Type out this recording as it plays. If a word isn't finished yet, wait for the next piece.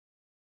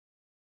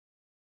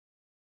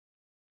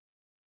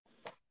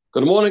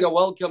Good morning and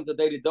welcome to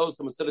Daily Dose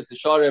of Mesilas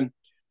Yesharim.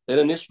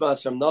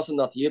 Nishmas from Nasan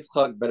Nat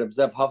Yitzchak Ben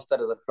Abzev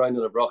Hafstad as a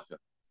Chrein of Bracha.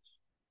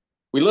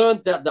 We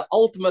learned that the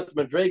ultimate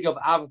madrega of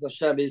Ahavas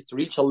Hashem is to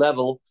reach a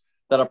level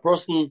that a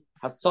person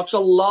has such a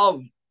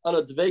love and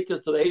a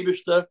dveikus to the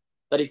Eibishter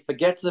that he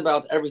forgets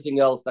about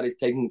everything else that is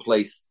taking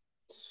place.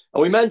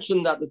 And we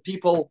mentioned that the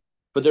people,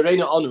 for the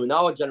Reina Anu in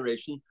our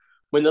generation,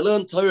 when they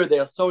learn Torah, they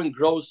are so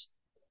engrossed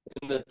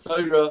in the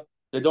Torah,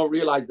 they don't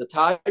realize the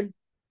time.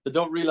 They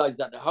don't realize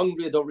that they're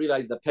hungry. They don't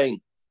realize the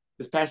pain.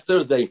 This past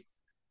Thursday,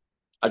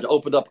 I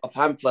opened up a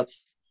pamphlet,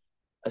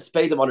 a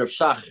spade on Rav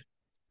Shach,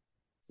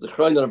 the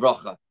Chrein of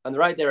Bracha, and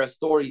right there a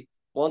story.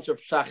 Once Rav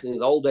Shach in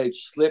his old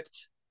age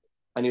slipped,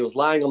 and he was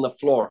lying on the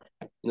floor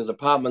in his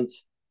apartment,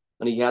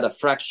 and he had a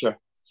fracture,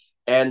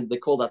 and they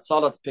called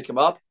Atzala to pick him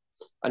up,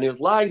 and he was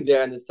lying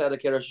there, and they said,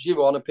 "Okay, Rosh Hashiva, I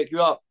want to pick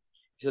you up."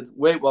 He said,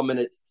 "Wait 1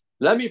 minute.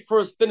 Let me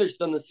first finish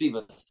the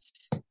Nesivas.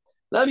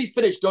 Let me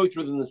finish going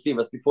through the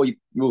Nesivas before you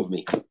move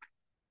me."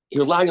 He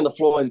was lying on the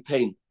floor in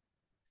pain.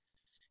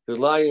 He was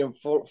lying on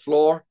the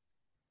floor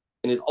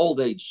in his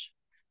old age,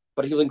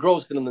 but he was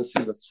engrossed in the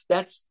Nesivas.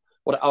 That's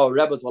what our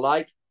Rebbes were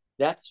like.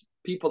 That's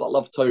people that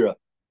love Torah.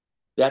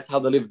 That's how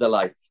they live their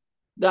life.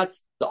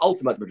 That's the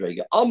ultimate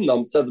madrega.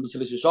 Amnam says in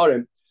Mesilas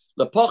Yesharim,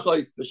 "Lepacha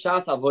is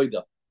b'shas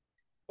avoda."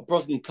 A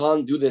person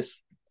can't do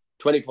this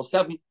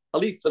 24/7.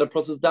 At least when a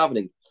person is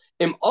davening.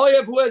 Im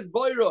oyev hu es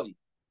boyroi.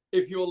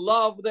 If you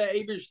love the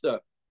Eibishter,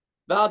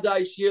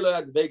 vaday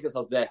shila advekas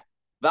hazeh.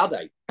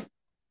 Vaday,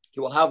 he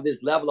will have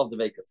this level of the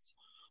vekas.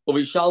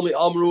 Uvishalmi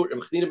amru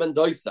imchnina ben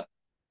doisa.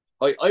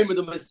 Hoy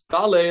oimedum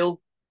eskalel.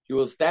 He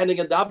was standing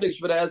in davening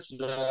shveres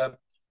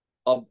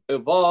of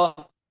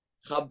eva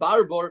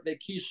chabarbor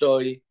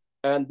vekishoi,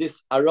 and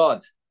this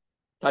arad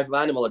type of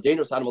animal, a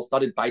dangerous animal,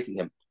 started biting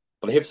him.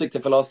 But hifsik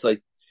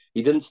tefelosai,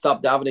 he didn't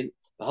stop davening.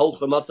 The whole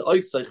chamatza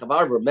oisai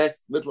chabarbor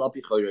mes middle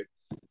apichoyer.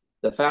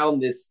 They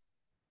found this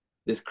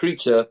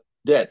creature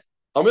dead.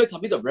 Amr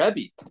Tamid of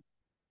Rabbi.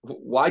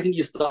 Why didn't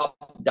you stop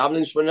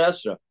davening Shemona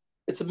Esrei?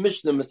 It's a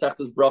Mishnah in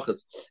Masechtas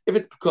Brachas. If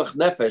it's Pekuach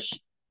Nefesh,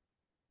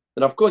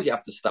 then of course you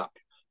have to stop.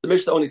 The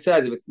Mishnah only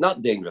says if it's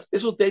not dangerous.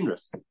 This was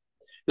dangerous.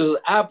 This was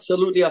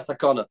absolutely a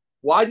sakana.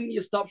 Why didn't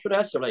you stop Shemona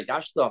Esrei? Like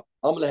Gashta,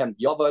 Amalehem,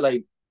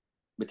 Yavalei,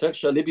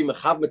 B'Tevsha Libi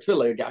Mechav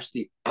Metfilah,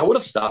 Gashti. I would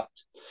have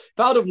stopped. If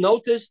I would have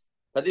noticed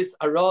that this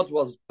arad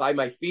was by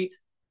my feet,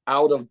 I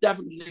would have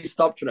definitely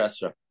stopped Shemona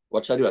Esrei.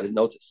 What should I do? I didn't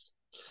notice.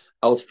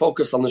 I was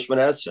focused on the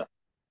Shemona Esrei.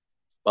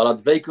 We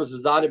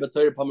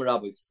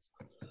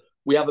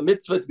have a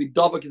mitzvah to be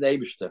dovek in the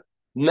Eibishter.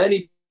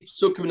 Many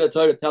psukim in the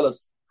Torah tell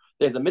us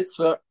there's a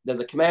mitzvah,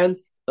 there's a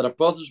command that a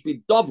person should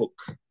be dovek.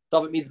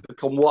 Dovek means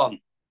become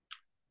one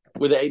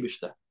with the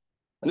Eibishter.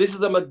 And this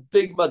is a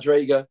big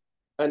madrega,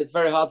 and it's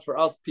very hard for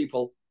us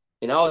people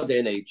in our day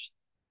and age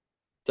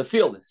to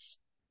feel this.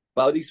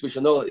 But at least we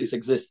should know that this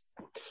exists.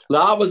 The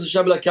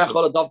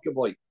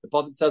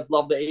Pasuk says,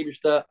 love the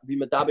Eibishter, be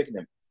medabek in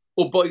him.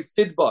 Uboy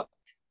sidba,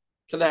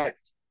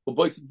 connect. He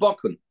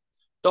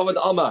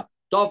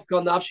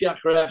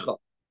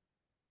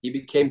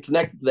became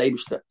connected to the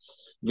Eibishter.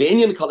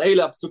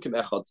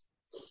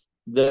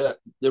 The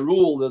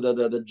rule,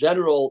 the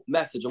general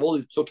message of all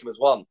these psukim is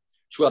one.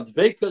 The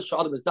dveikus,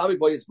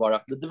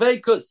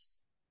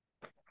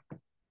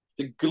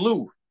 the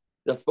glue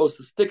that's supposed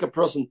to stick a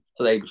person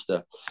to the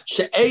Eibishter.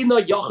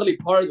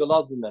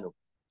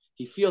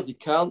 He feels he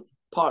can't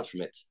part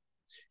from it.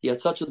 He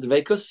has such a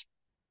dveikus.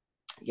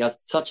 He has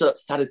such a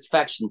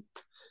satisfaction.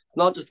 It's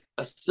not just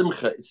a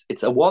simcha,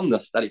 it's a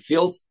oneness that he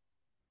feels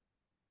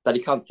that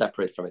he can't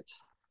separate from it.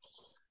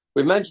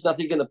 We've mentioned, I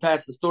think, in the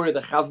past, the story of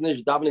the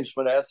Chazanish davening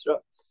Shemona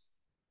Esrei,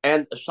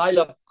 and a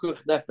Shaila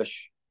Pekuach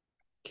Nefesh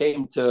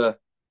came to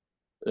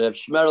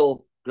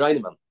Shmerel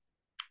Greineman,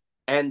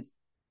 and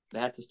they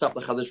had to stop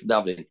the Chazanish from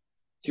davening.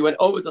 So he went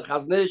over to the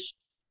Chazanish,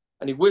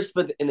 and he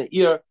whispered in the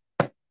ear,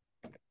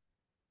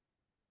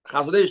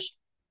 "Chazanish,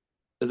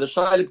 there's a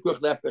Shaila Pekuach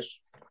Nefesh,"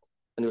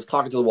 and he was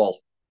talking to the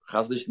wall.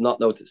 Chazanish did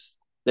not notice.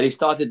 Then he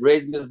started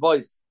raising his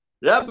voice.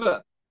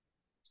 "Rebbe,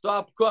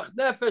 stop koach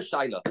nefesh,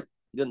 Shaila."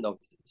 He didn't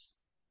notice.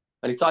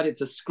 And he started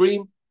to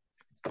scream,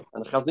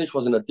 and the Chazanish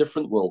was in a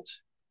different world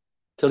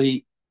till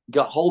he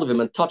got hold of him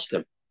and touched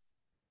him.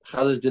 The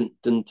Chazanish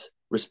didn't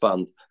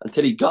respond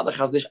until he got the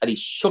Chazanish and he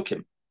shook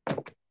him.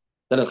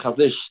 Then the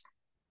Chazanish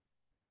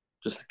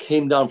just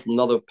came down from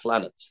another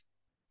planet.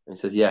 And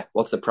he said, "Yeah,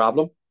 what's the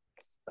problem?"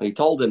 And he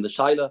told him the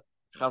Shaila.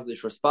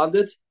 Chazanish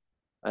responded,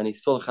 and he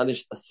saw the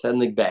Chazanish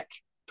ascending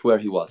back to where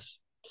he was.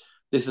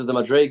 This is the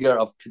madrega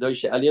of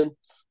Kedosh Elyon,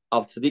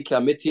 of Tzadikei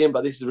Amitiyim,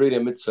 but this is really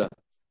a mitzvah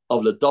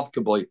of the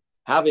Dovka boy,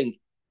 having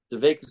the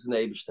vekas in the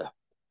Eibishter.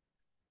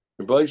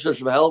 We should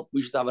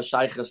have a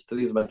shaykhs to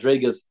these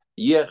madregas.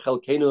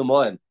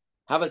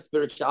 Have a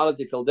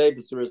spirituality filled day,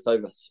 B'suras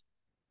Tovas.